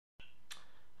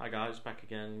Hi guys, back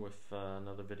again with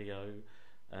another video.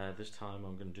 This time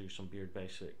I'm going to do some beard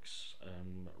basics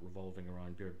revolving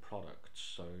around beard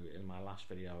products. So in my last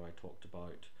video I talked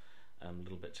about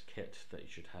little bits of kit that you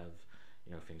should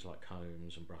have, things like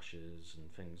combs and brushes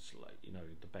and things like,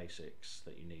 the basics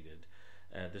that you needed.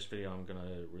 This video I'm going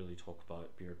to really talk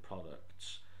about beard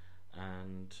products,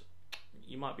 and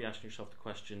you might be asking yourself the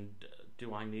question,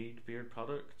 do I need beard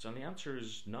products? And the answer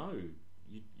is no,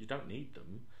 you don't need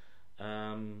them.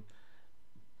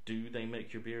 Do they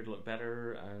make your beard look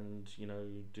better, and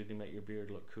do they make your beard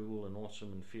look cool and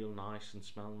awesome and feel nice and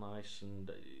smell nice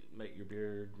and make your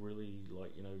beard really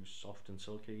soft and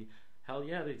silky? Hell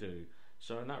yeah, they do.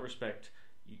 So in that respect,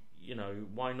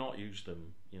 why not use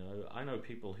them? I know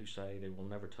people who say they will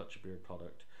never touch a beard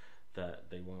product,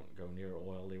 that they won't go near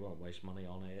oil, they won't waste money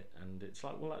on it, and it's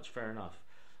like, well, that's fair enough,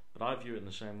 but I view it in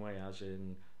the same way, as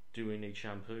in, do we need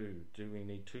shampoo? Do we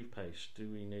need toothpaste? Do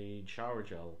we need shower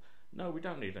gel? No, we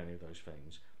don't need any of those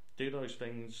things. Do those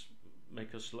things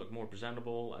make us look more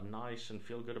presentable and nice and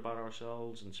feel good about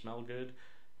ourselves and smell good?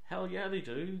 Hell yeah, they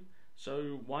do.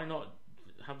 So why not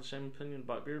have the same opinion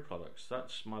about beard products?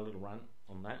 That's my little rant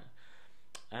on that.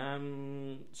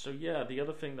 So yeah, the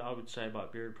other thing that I would say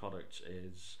about beard products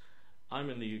is, I'm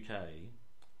in the UK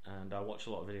and I watch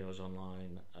a lot of videos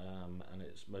online, and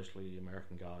it's mostly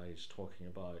American guys talking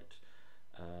about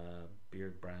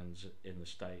beard brands in the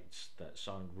States that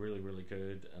sound really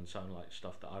good and sound like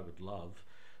stuff that I would love.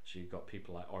 So you've got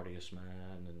people like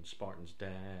beardsman and Spartan's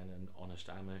Den and Honest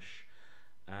Amish,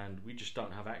 and we just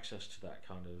don't have access to that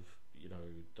kind of,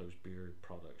 those beard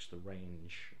products, the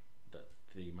range that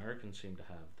the Americans seem to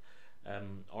have.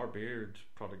 Our beard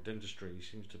product industry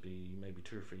seems to be maybe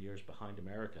 2 or 3 years behind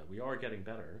America. We are getting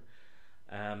better,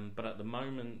 but at the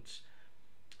moment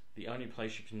the only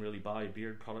place you can really buy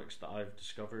beard products that I've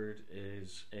discovered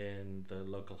is in the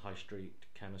local high street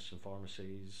chemists and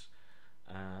pharmacies.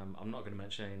 I'm not going to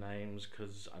mention any names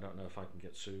because I don't know if I can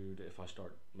get sued if I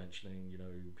start mentioning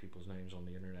people's names on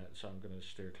the internet, so I'm going to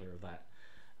steer clear of that.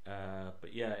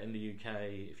 But yeah, in the UK,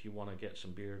 if you want to get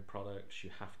some beard products, you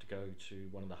have to go to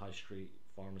one of the high street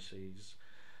pharmacies,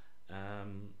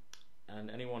 and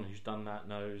anyone who's done that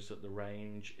knows that the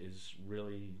range is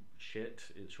really shit.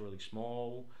 It's really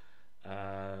small.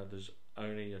 There's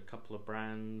only a couple of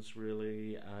brands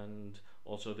really, and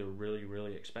also they're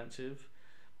really expensive.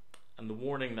 And the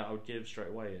warning that I would give straight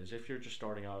away is, if you're just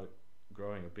starting out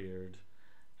growing a beard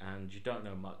and you don't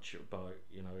know much about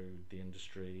the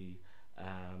industry,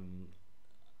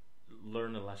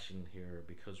 learn a lesson here,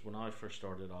 because when I first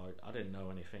started out I didn't know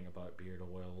anything about beard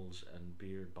oils and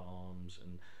beard balms,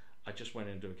 and I just went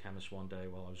into a chemist one day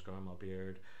while I was growing my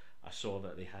beard. I saw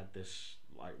that they had this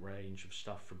range of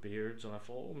stuff for beards, and I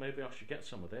thought, well, maybe I should get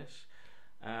some of this.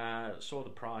 Saw the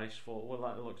price, thought, well,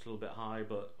 that looked a little bit high,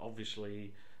 but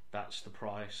obviously that's the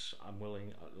price I'm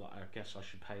willing, I guess I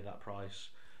should pay that price.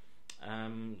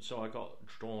 So I got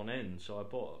drawn in, so I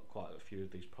bought quite a few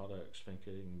of these products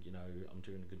thinking, I'm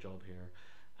doing a good job here.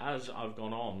 As I've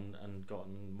gone on and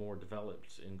gotten more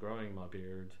developed in growing my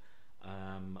beard,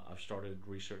 I've started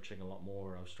researching a lot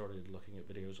more. I've started looking at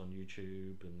videos on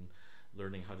YouTube and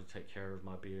learning how to take care of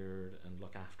my beard and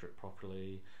look after it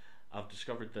properly. I've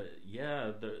discovered that,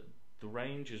 yeah, the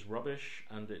range is rubbish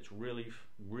and it's really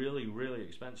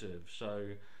expensive. So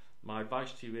my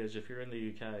advice to you is, if you're in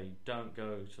the UK, don't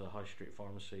go to the high street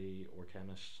pharmacy or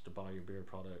chemists to buy your beard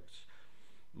products.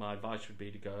 My advice would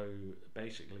be to go,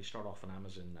 basically start off on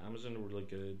Amazon. Amazon are really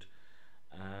good.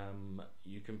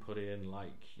 You can put in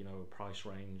a price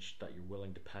range that you're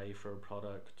willing to pay for a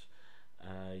product.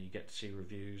 You get to see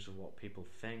reviews of what people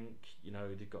think.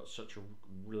 They've got such a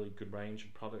really good range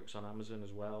of products on Amazon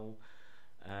as well.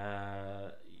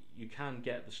 You can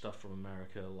get the stuff from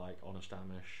America, like Honest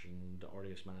Amish and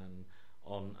Artist Man,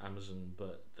 on Amazon,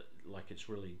 but it's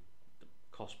really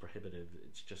cost prohibitive.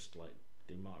 It's just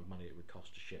the amount of money it would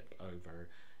cost to ship over.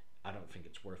 I don't think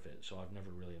it's worth it, so I've never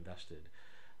really invested.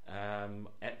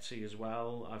 Etsy as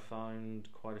well, I found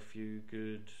quite a few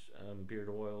good beard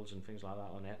oils and things like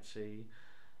that on Etsy.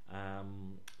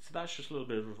 So that's just a little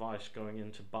bit of advice going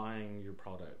into buying your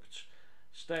product.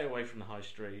 Stay away from the high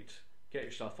street. Get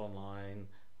your stuff online,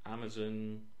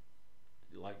 Amazon,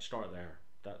 start there.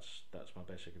 That's my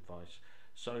basic advice.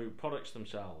 So products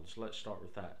themselves, let's start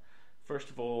with that. First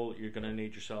of all, you're going to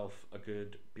need yourself a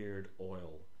good beard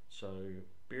oil. So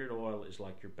beard oil is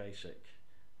like your basic.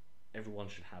 Everyone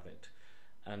should have it.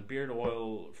 And beard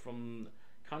oil, from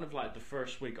kind of the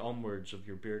first week onwards of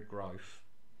your beard growth,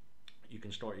 you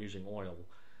can start using oil.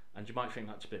 And you might think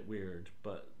that's a bit weird,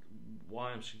 but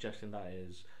why I'm suggesting that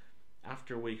is,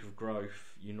 after a week of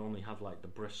growth, you normally have the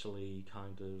bristly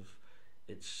kind of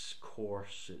it's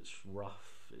coarse, it's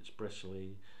rough, it's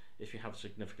bristly. If you have a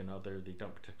significant other, they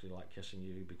don't particularly like kissing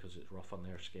you because it's rough on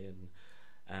their skin.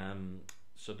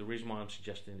 So the reason why I'm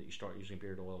suggesting that you start using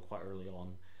beard oil quite early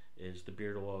on is the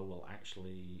beard oil will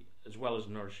actually, as well as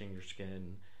nourishing your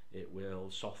skin, it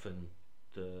will soften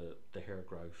the hair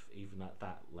growth even at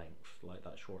that length, like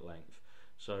that short length.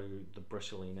 So the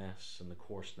bristliness and the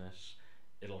coarseness,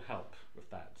 it'll help with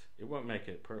that. It won't make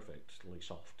it perfectly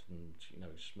soft and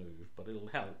smooth, but it'll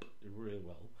help. It really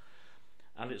will.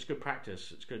 And it's good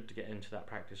practice. It's good to get into that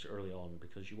practice early on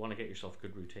because you want to get yourself a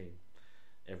good routine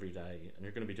every day, and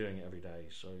you're going to be doing it every day,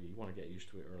 so you want to get used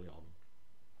to it early on.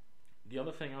 The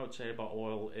other thing I would say about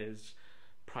oil is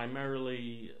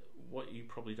primarily what you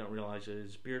probably don't realize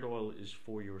is beard oil is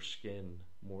for your skin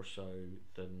more so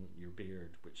than your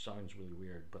beard, which sounds really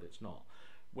weird, but it's not.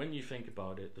 When you think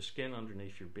about it, the skin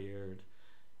underneath your beard,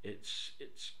 it's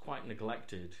quite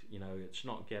neglected. It's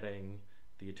not getting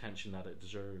the attention that it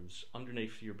deserves.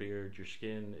 Underneath your beard, your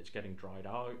skin, it's getting dried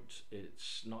out.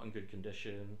 It's not in good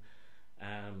condition.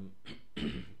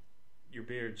 Your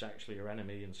beard's actually your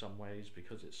enemy in some ways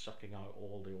because it's sucking out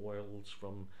all the oils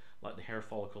from, like the hair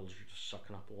follicles, you're just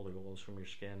sucking up all the oils from your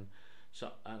skin. So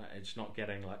and it's not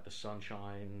getting like the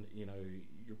sunshine.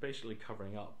 You're basically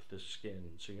covering up the skin,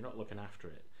 so you're not looking after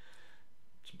it.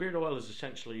 So beard oil is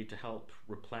essentially to help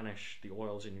replenish the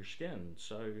oils in your skin.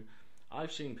 So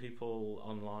I've seen people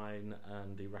online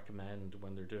and they recommend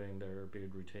when they're doing their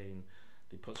beard routine,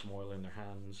 they put some oil in their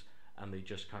hands and they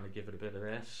just kind of give it a bit of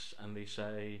this and they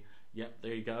say, yep,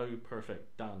 there you go,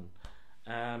 perfect, done.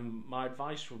 My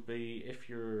advice would be, if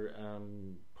you're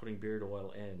putting beard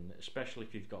oil in, especially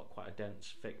if you've got quite a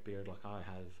dense thick beard like I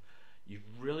have, you've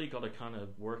really got to kind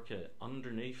of work it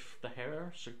underneath the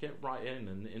hair, so get right in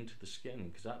and into the skin,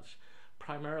 because that's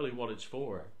primarily what it's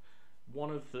for.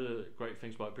 One of the great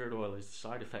things about beard oil is the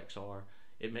side effects are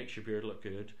it makes your beard look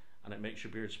good and it makes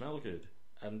your beard smell good,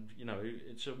 and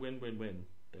it's a win-win-win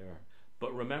there.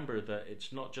 But remember that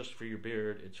it's not just for your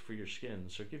beard, it's for your skin.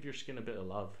 So give your skin a bit of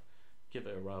love, give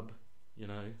it a rub,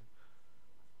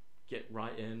 get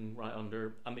right in, right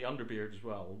under, and the underbeard as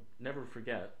well. Never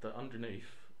forget that underneath,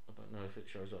 I don't know if it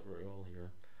shows up very well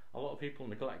here, a lot of people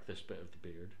neglect this bit of the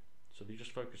beard, so they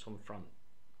just focus on the front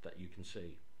that you can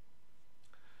see.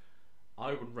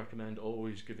 I would recommend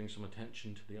always giving some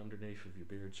attention to the underneath of your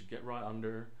beard, so get right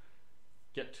under,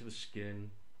 get to the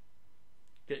skin,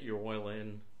 get your oil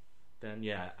in, then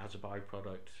yeah, as a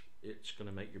byproduct, it's going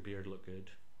to make your beard look good,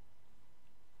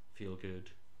 feel good,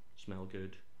 smell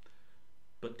good.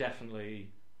 But definitely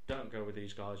don't go with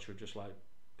these guys who are just like,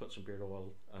 put some beard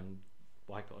oil and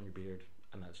wipe it on your beard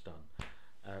and that's done.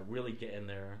 Really get in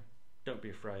there, don't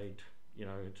be afraid,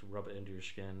 to rub it into your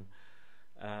skin.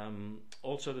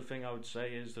 Also, the thing I would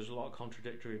say is there's a lot of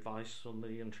contradictory advice on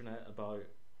the internet about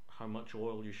how much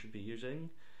oil you should be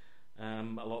using. A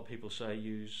lot of people say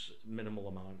use minimal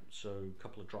amount, so a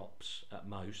couple of drops at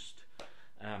most.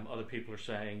 Other people are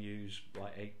saying use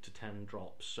like 8 to 10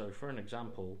 drops. So for an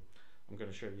example, I'm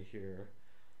going to show you here.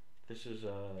 This is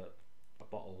a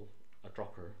bottle, a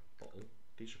dropper bottle.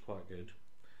 These are quite good.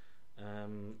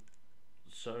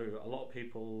 So a lot of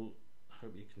people, I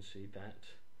hope you can see that.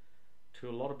 To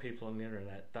a lot of people on the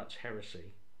internet, that's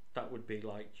heresy. That would be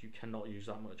like, you cannot use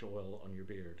that much oil on your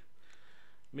beard.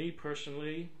 Me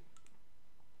personally,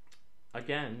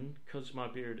 again, because my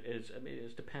beard is,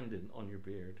 it's dependent on your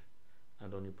beard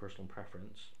and on your personal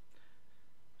preference.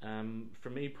 For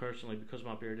me personally, because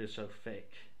my beard is so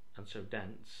thick and so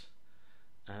dense,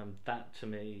 that to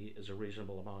me is a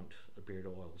reasonable amount of beard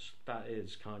oils. That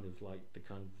is kind of like the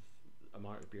kind of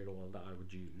amount of beard oil that I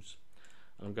would use.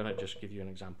 And I'm going to just give you an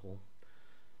example.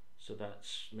 So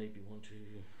that's maybe 1, 2,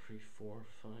 3, 4,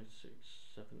 5, 6,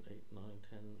 7, 8,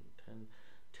 9,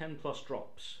 10 plus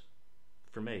drops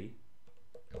for me.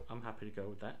 I'm happy to go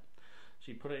with that.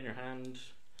 So you put it in your hand,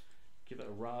 give it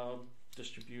a rub,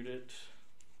 distribute it,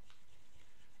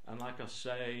 and like I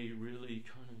say, really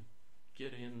kind of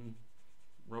get in,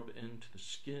 rub it into the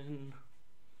skin,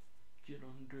 get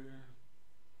under.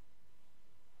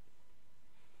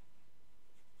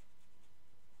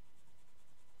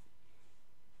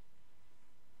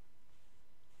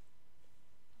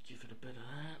 Give it a bit of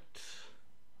that.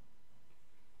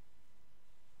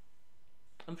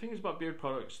 And things about beard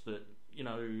products that,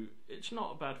 it's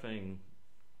not a bad thing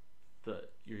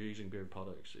that you're using beard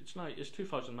products. It's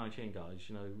 2019, guys.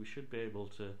 We should be able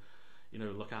to,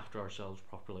 look after ourselves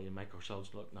properly and make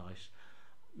ourselves look nice.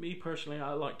 Me personally,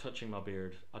 I like touching my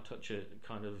beard. I touch it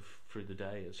kind of through the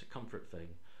day. It's a comfort thing.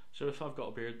 So if I've got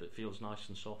a beard that feels nice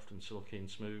and soft and silky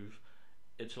and smooth,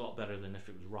 it's a lot better than if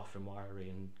it was rough and wiry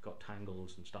and got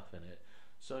tangles and stuff in it.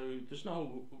 So there's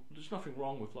nothing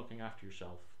wrong with looking after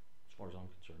yourself, as far as I'm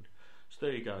concerned. So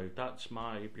there you go. That's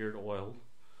my beard oil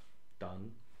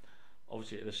done.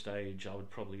 Obviously, at this stage, I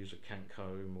would probably use a Kent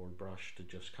comb or brush to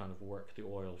just kind of work the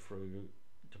oil through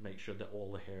to make sure that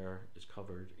all the hair is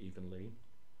covered evenly.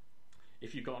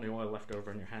 If you've got any oil left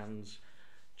over in your hands,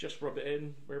 just rub it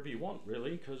in wherever you want,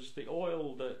 really, because the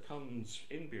oil that comes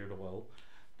in beard oil,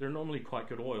 they're normally quite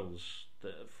good oils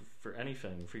for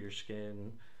anything, for your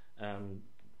skin.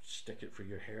 Stick it for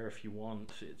your hair if you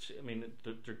want. I mean,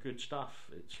 they're good stuff.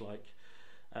 It's like,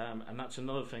 and that's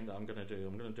another thing that I'm going to do.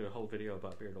 I'm going to do a whole video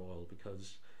about beard oil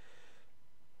because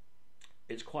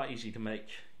it's quite easy to make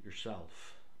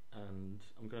yourself, and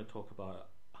I'm going to talk about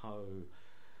how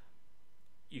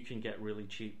you can get really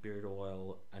cheap beard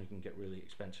oil and you can get really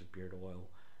expensive beard oil,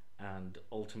 and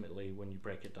ultimately when you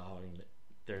break it down,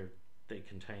 they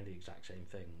contain the exact same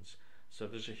things. So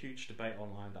there's a huge debate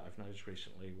online that I've noticed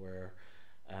recently where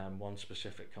one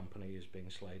specific company is being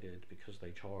slated because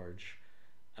they charge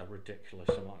a ridiculous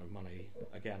amount of money.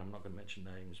 Again, I'm not going to mention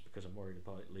names because I'm worried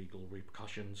about legal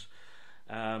repercussions.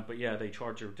 But yeah, they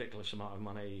charge a ridiculous amount of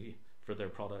money for their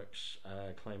products,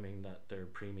 claiming that they're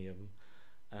premium.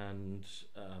 And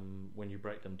when you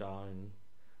break them down,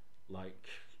 like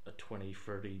a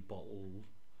 20-30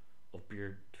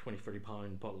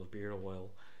 pound bottle of beard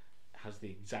oil has the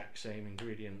exact same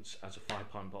ingredients as a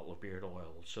 £5 bottle of beard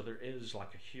oil. So there is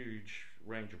like a huge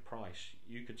range of price.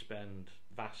 You could spend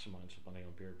vast amounts of money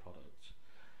on beard products.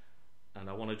 And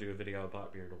I want to do a video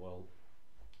about beard oil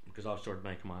because I've started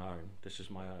making my own. This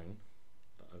is my own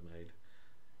that I've made.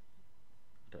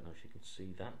 I don't know if you can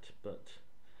see that, but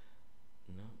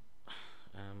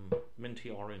no.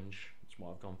 Minty orange, that's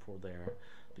what I've gone for there.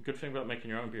 The good thing about making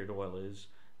your own beard oil is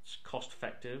it's cost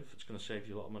effective. It's going to save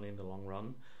you a lot of money in the long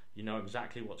run. You know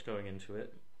exactly what's going into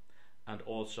it, and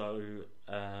also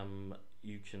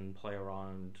you can play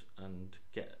around and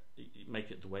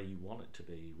make it the way you want it to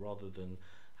be, rather than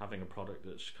having a product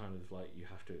that's kind of like you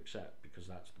have to accept because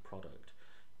that's the product.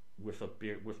 With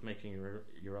making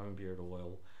your own beard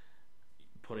oil,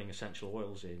 putting essential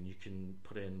oils in, you can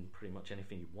put in pretty much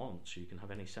anything you want, so you can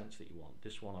have any scents that you want.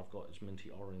 This one I've got is minty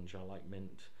orange. I like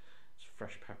mint. It's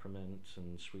fresh peppermint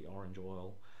and sweet orange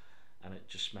oil, and it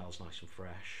just smells nice and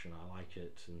fresh, and I like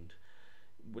it. And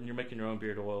when you're making your own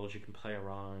beard oils, you can play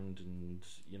around and,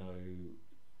 you know,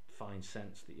 find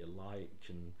scents that you like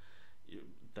and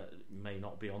that may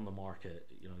not be on the market,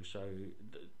 you know. So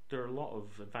there are a lot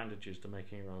of advantages to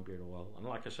making your own beard oil, and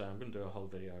like I say, I'm going to do a whole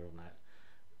video on that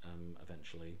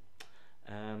eventually.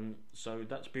 So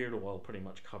that's beard oil pretty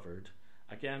much covered.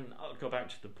 Again, I'll go back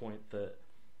to the point that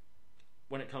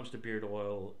when it comes to beard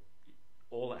oil,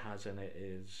 all it has in it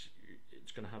is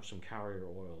it's going to have some carrier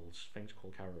oils, things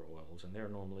called carrier oils, and they're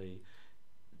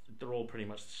all pretty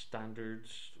much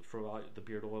standards throughout the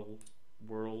beard oil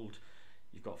world.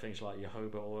 You've got things like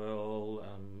jojoba oil,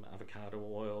 avocado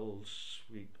oil,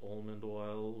 sweet almond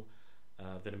oil,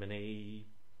 vitamin E,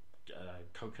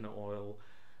 coconut oil,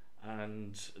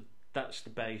 and that's the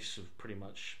base of pretty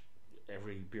much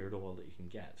every beard oil that you can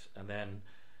get. And then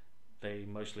they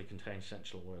mostly contain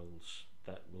essential oils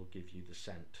that will give you the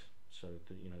scent, so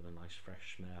that, you know, the nice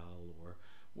fresh smell or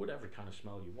whatever kind of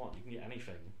smell you want. You can get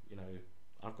anything, you know.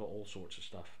 I've got all sorts of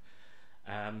stuff.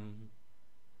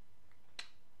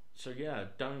 So yeah,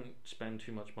 don't spend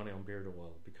too much money on beard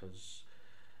oil because,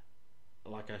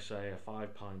 like I say, a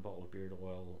 £5 bottle of beard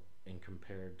oil in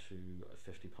compared to a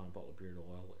 £50 bottle of beard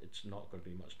oil, it's not going to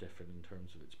be much different in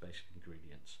terms of its basic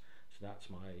ingredients. So that's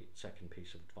my second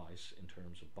piece of advice in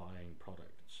terms of buying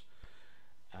products.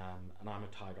 And I'm a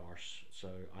tight arse, so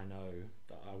I know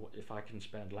that if I can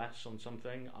spend less on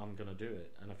something, I'm going to do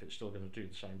it. And if it's still going to do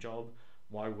the same job,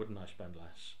 why wouldn't I spend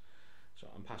less? So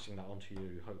I'm passing that on to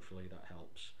you. Hopefully that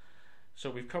helps. So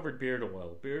we've covered beard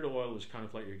oil. Beard oil is kind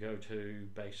of like your go-to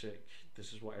basic.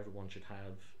 This is what everyone should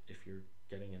have if you're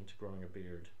getting into growing a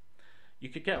beard. You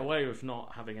could get away with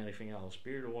not having anything else.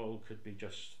 Beard oil could be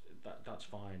just that's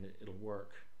fine. It'll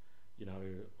work, you know,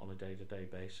 on a day-to-day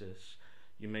basis.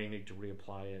 You may need to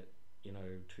reapply it, you know,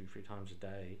 2-3 times a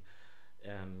day,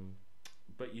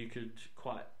 but you could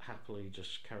quite happily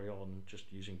just carry on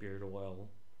just using beard oil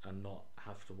and not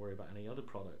have to worry about any other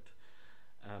product.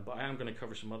 But I am going to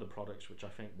cover some other products which I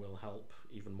think will help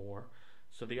even more.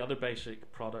 So the other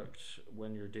basic product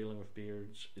when you're dealing with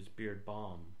beards is beard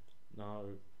balm. Now,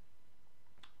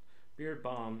 beard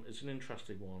balm is an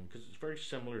interesting one because it's very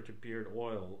similar to beard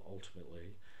oil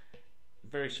ultimately.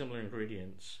 Very similar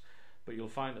ingredients, but you'll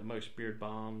find that most beard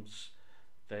balms,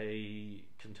 they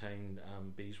contain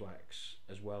beeswax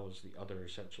as well as the other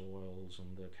essential oils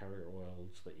and the carrier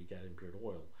oils that you get in beard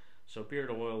oil. So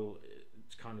beard oil,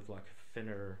 it's kind of like a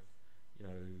thinner,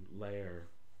 layer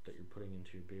that you're putting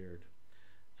into your beard,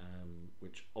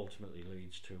 which ultimately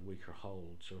leads to a weaker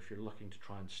hold. So if you're looking to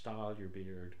try and style your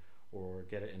beard or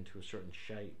get it into a certain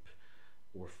shape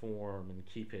or form and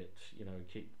keep it,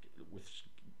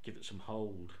 give it some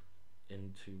hold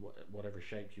into whatever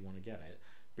shape you want to get it,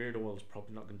 beard oil is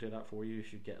probably not going to do that for you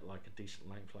if you get like a decent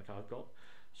length like I've got.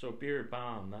 So beard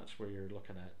balm, that's where you're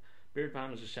looking at. Beard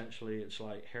balm is essentially, it's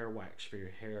like hair wax for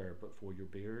your hair but for your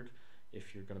beard.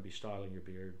 If you're going to be styling your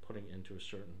beard, putting it into a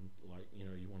certain,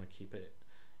 you want to keep it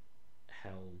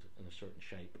held in a certain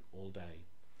shape all day.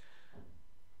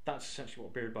 That's essentially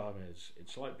what beard balm is.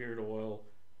 It's like beard oil,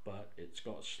 but it's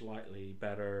got slightly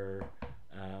better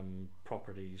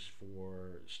properties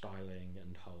for styling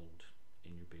and hold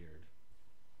in your beard.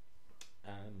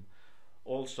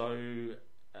 Also,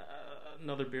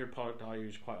 another beard product I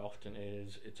use quite often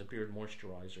it's a beard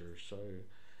moisturizer. So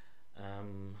I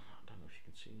don't know if you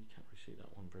can see, you can't really see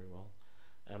that one very well.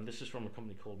 This is from a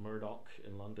company called Murdoch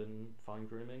in London, Fine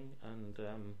Grooming, and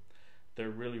they're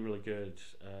really, really good.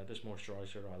 This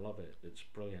moisturizer, I love it. It's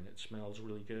brilliant. It smells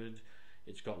really good.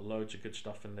 It's got loads of good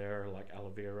stuff in there, like aloe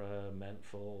vera,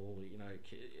 menthol,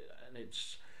 and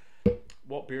it's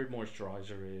what beard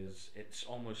moisturizer is. It's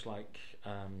almost like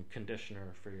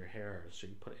conditioner for your hair. So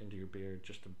you put it into your beard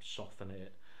just to soften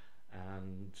it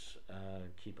and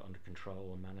keep it under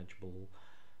control and manageable.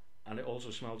 And it also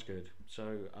smells good.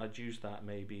 So I'd use that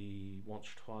maybe once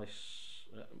or twice,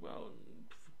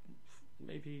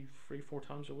 maybe 3-4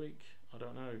 times a week. I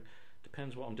don't know.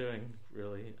 Depends what I'm doing,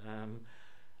 really.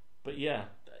 But yeah,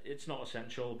 it's not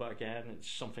essential, but again, it's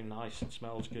something nice. It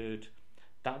smells good.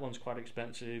 That one's quite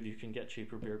expensive. You can get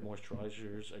cheaper beard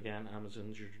moisturizers. Again,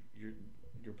 Amazon's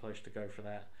your place to go for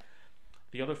that.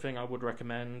 The other thing I would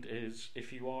recommend is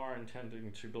if you are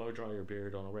intending to blow dry your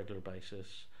beard on a regular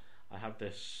basis, I have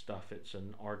this stuff. It's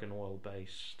an argan oil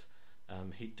based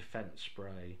heat defense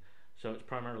spray. So it's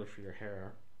primarily for your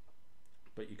hair,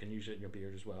 but you can use it in your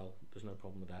beard as well. There's no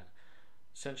problem with that.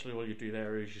 Essentially all you do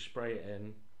there is you spray it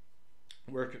in,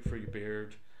 work it through your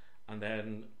beard, and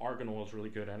then argan oil is really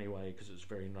good anyway because it's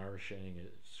very nourishing.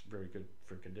 It's very good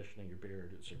for conditioning your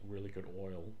beard. It's a really good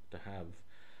oil to have,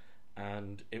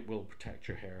 and it will protect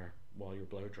your hair while you're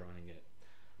blow drying it.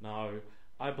 Now,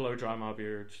 I blow dry my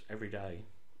beard every day,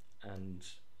 and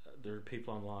there are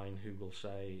people online who will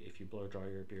say if you blow dry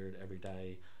your beard every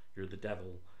day, you're the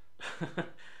devil.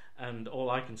 And all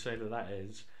I can say to that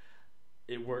is,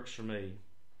 it works for me.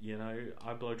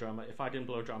 I blow dry if I didn't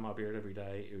blow dry my beard every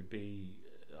day, it would be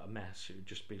a mess. It would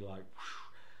just be like,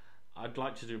 whew. I'd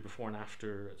like to do before and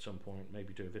after at some point,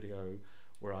 maybe do a video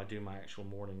where I do my actual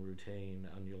morning routine,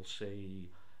 and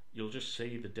you'll just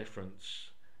see the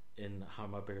difference in how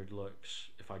my beard looks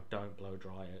if I don't blow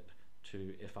dry it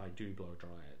to if I do blow dry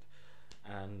it.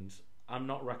 And I'm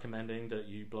not recommending that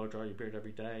you blow dry your beard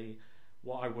every day.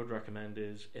 What I would recommend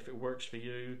is, if it works for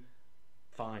you,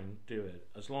 fine, do it.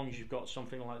 As long as you've got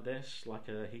something like this, like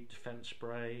a heat defense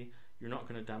spray, you're not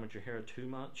going to damage your hair too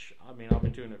much. I mean, I've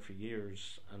been doing it for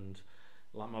years, and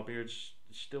like my beard's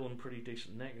still in pretty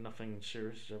decent nick. Nothing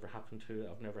serious has ever happened to it.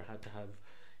 I've never had to have,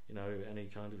 any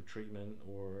kind of treatment,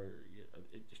 or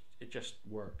it just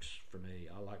works for me.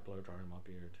 I like blow drying my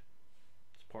beard.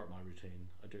 It's part of my routine.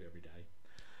 I do it every day.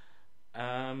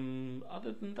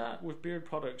 Other than that, with beard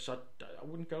products, I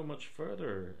wouldn't go much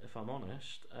further, if I'm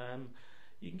honest.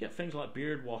 You can get things like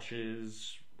beard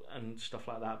washes and stuff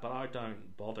like that, but I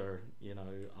don't bother.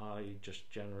 I just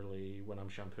generally, when I'm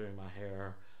shampooing my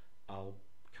hair, I'll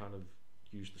kind of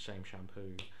use the same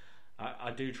shampoo.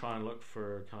 I do try and look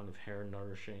for kind of hair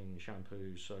nourishing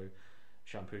shampoos, so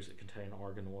shampoos that contain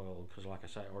argan oil, because like I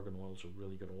say, argan oil is a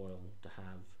really good oil to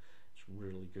have. It's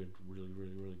really good, really,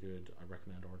 really, really good. I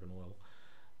recommend argan oil.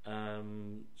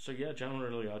 So yeah,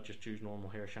 generally I just use normal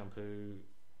hair shampoo,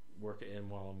 work it in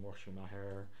while I'm washing my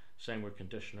hair. Same with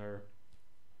conditioner.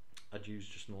 I'd use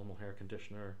just normal hair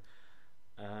conditioner.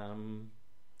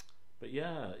 But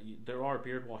yeah, there are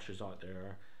beard washes out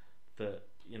there that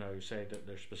say that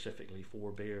they're specifically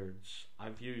for beards.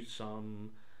 I've used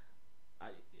some. I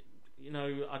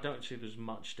don't see there's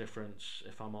much difference,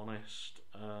 if I'm honest.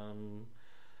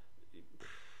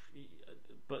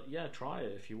 But yeah, try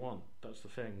it if you want. That's the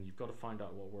thing. You've got to find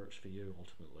out what works for you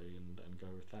ultimately, and go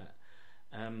with that.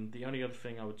 The only other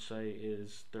thing I would say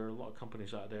is there are a lot of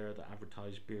companies out there that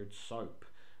advertise beard soap,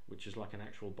 which is like an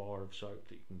actual bar of soap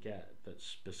that you can get that's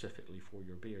specifically for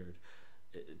your beard.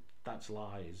 That's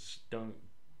lies. Don't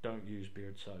use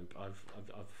beard soap.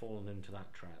 I've fallen into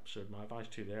that trap. So my advice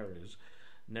to you there is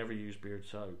never use beard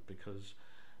soap, because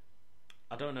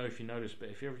I don't know if you noticed, but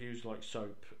if you ever use like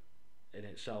soap in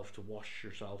itself to wash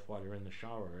yourself while you're in the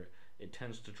shower, it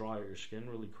tends to dry out your skin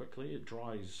really quickly. It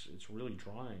dries, it's really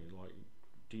drying, like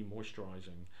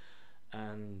demoisturizing,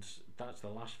 and that's the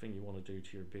last thing you want to do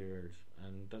to your beard,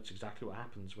 and that's exactly what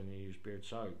happens when you use beard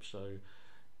soap. So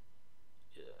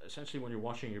essentially when you're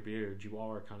washing your beard, you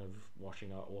are kind of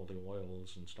washing out all the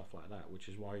oils and stuff like that, which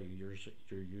is why you're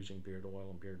using beard oil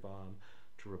and beard balm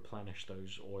to replenish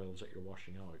those oils that you're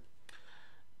washing out.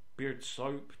 Beard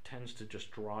soap tends to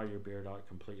just dry your beard out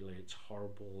completely. It's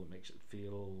horrible. It makes it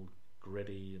feel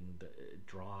gritty and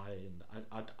dry, and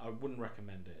I wouldn't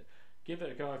recommend it. Give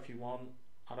it a go if you want.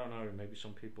 I don't know, maybe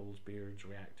some people's beards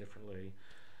react differently.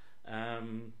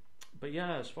 But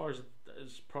yeah, as far as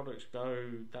products go,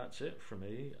 that's it for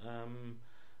me.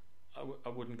 I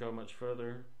wouldn't go much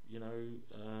further, you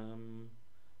know.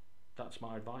 That's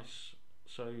my advice.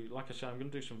 So like I said, I'm going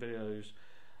to do some videos.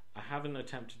 I haven't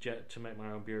attempted yet to make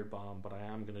my own beard balm, but I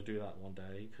am going to do that one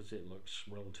day because it looks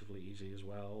relatively easy as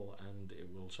well, and it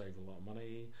will save a lot of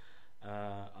money.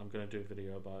 I'm going to do a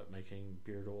video about making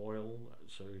beard oil,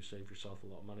 so save yourself a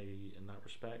lot of money in that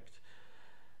respect.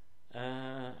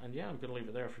 And yeah, I'm going to leave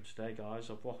it there for today, guys.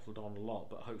 I've waffled on a lot,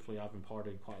 but hopefully I've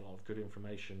imparted quite a lot of good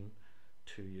information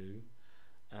to you.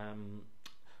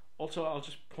 Also, I'll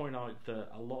just point out that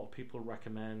a lot of people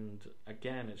recommend,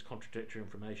 again, it's contradictory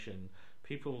information.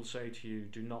 People will say to you,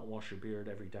 do not wash your beard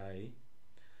every day.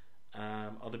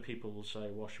 Other people will say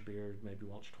wash your beard maybe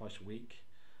once or twice a week.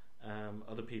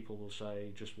 Other people will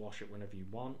say just wash it whenever you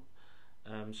want.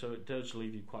 So it does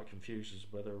leave you quite confused as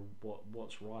whether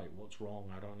what's right, what's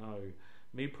wrong, I don't know.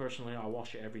 Me personally, I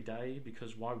wash it every day,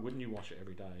 because why wouldn't you wash it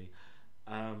every day?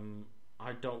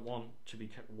 I don't want to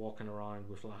be walking around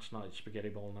with last night's spaghetti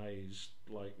bolognese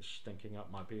like stinking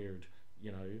up my beard.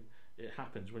 You know, it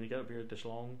happens when you get a beard this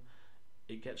long.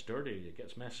 It gets dirty, it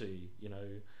gets messy. You know,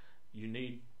 you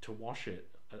need to wash it.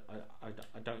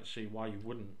 I don't see why you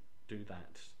wouldn't do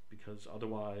that, because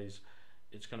otherwise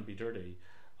it's going to be dirty.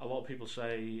 A lot of people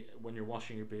say when you're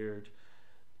washing your beard,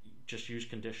 just use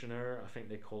conditioner. I think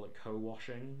they call it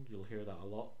co-washing. You'll hear that a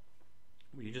lot.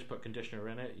 You just put conditioner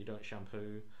in it, you don't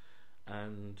shampoo,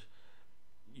 and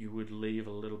you would leave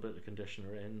a little bit of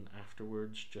conditioner in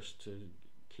afterwards just to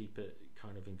keep it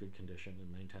kind of in good condition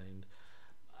and maintained.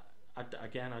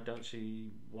 Again, I don't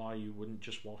see why you wouldn't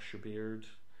just wash your beard,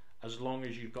 as long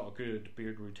as you've got a good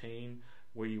beard routine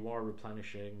where you are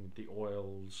replenishing the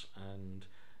oils and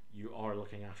you are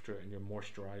looking after it and you're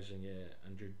moisturizing it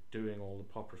and you're doing all the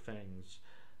proper things.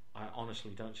 I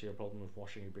honestly don't see a problem with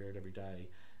washing your beard every day.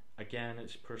 Again,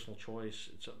 it's personal choice,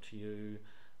 it's up to you.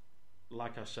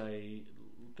 Like I say,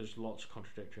 there's lots of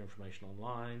contradictory information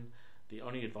online. The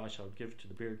only advice I would give to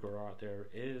the beard grower out there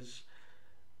is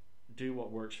do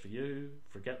what works for you,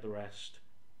 forget the rest,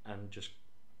 and just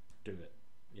do it,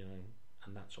 you know,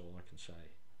 and that's all I can say.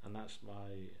 And that's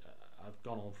my I've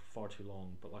gone on for far too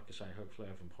long, but like I say, hopefully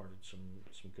I've imparted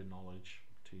some good knowledge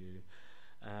to you.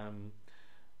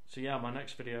 So yeah, my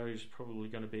next video is probably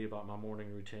going to be about my morning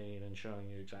routine and showing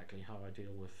you exactly how I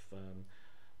deal with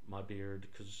my beard,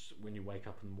 because when you wake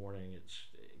up in the morning, it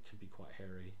can be quite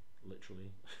hairy,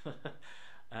 literally.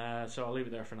 So I'll leave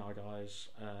it there for now, guys.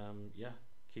 Yeah,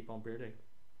 keep on bearding.